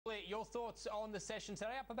your thoughts on the session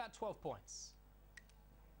today? Up about 12 points.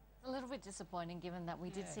 A little bit disappointing given that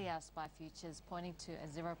we did see our SPY futures pointing to a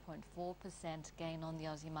 0.4% gain on the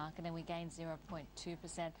Aussie market, and we gained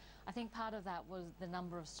 0.2%. I think part of that was the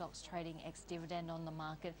number of stocks trading ex-dividend on the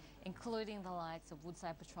market, including the likes of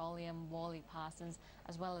Woodside Petroleum, Worley Parsons,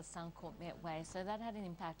 as well as Suncorp Metway. So that had an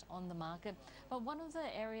impact on the market. But one of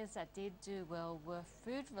the areas that did do well were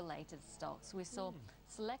food-related stocks. We saw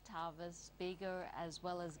Select Harvest, Bega, as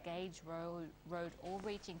well as Gage Road all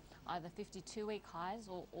reaching either 52-week highs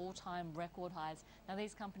or all-time record highs. Now,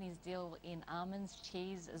 these companies deal in almonds,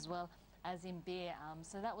 cheese, as well as in beer.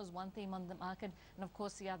 So that was one theme on the market. And of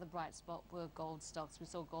course, the other bright spot were gold stocks. We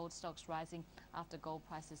saw gold stocks rising after gold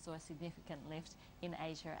prices saw a significant lift in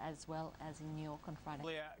Asia as well as in New York on Friday.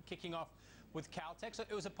 Kicking off with Caltex. So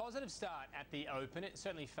it was a positive start at the open. It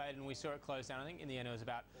certainly faded and we saw it close down. I think in the end it was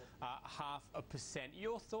about 0.5%.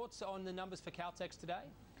 Your thoughts on the numbers for Caltex today?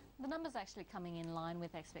 The numbers actually coming in line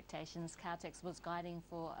with expectations. Caltex was guiding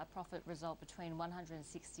for a profit result between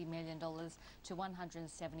 $160 million to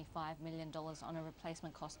 $175 million on a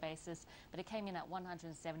replacement cost basis, but it came in at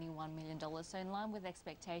 $171 million. So in line with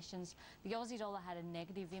expectations, the Aussie dollar had a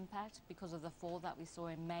negative impact because of the fall that we saw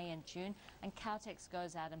in May and June, and Caltex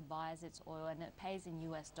goes out and buys its oil and it pays in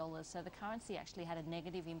US dollars. So the currency actually had a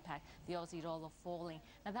negative impact, the Aussie dollar falling.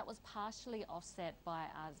 Now that was partially offset by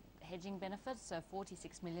hedging benefits, so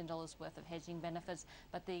 $46 million worth of hedging benefits,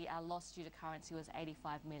 but the loss due to currency was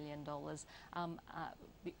 $85 million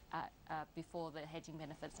before the hedging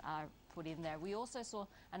benefits are put in there. We also saw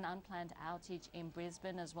an unplanned outage in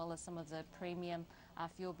Brisbane, as well as some of the premium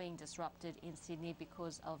fuel being disrupted in Sydney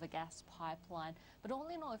because of a gas pipeline. But all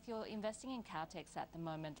in all, if you're investing in Caltex at the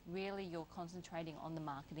moment, really you're concentrating on the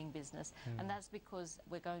marketing business, and that's because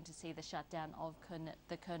we're going to see the shutdown of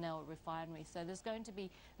the Kurnell refinery. So there's going to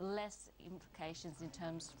be less implications in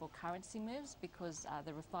terms for currency moves because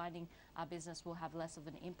the refining business will have less of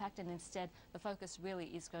an impact, and instead the focus really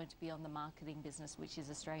is going to be on the marketing business, which is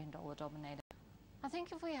Australian dollar dominated. I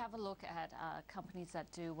think if we have a look at companies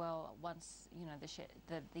that do well once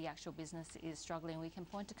the actual business is struggling, we can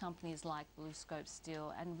point to companies like BlueScope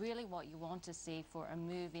Steel, and really what you want to see for a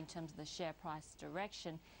move in terms of the share price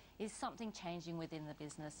direction is something changing within the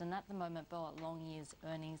business. And at the moment, Boart Longyear's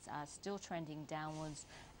earnings are still trending downwards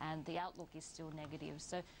and the outlook is still negative.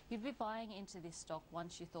 So you'd be buying into this stock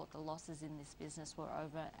once you thought the losses in this business were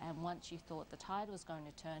over and once you thought the tide was going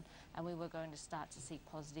to turn and we were going to start to see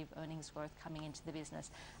positive earnings growth coming into the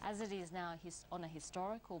business. As it is now on a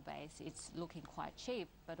historical base, it's looking quite cheap,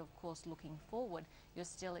 but of course looking forward, you're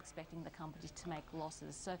still expecting the company to make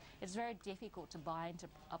losses. So it's very difficult to buy into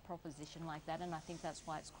a proposition like that, and I think that's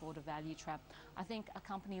why it's called a value trap. I think a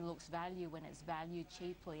company looks value when it's valued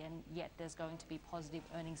cheaply, and yet there's going to be positive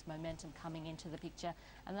earnings momentum coming into the picture,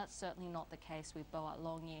 and that's certainly not the case with Boart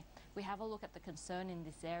Longyear. We have a look at the concern in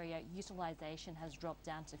this area. Utilisation has dropped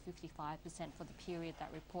down to 55% for the period that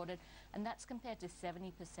reported, and that's compared to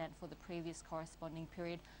 70% for the previous corresponding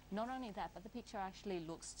period. Not only that, but the picture actually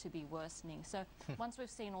looks to be worsening. So once we've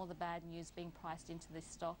seen all the bad news being priced into this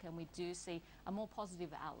stock and we do see a more positive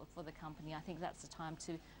outlook for the company, I think that's the time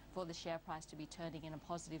for the share price to be turning in a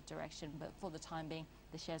positive direction. But for the time being,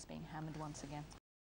 the share's being hammered once again.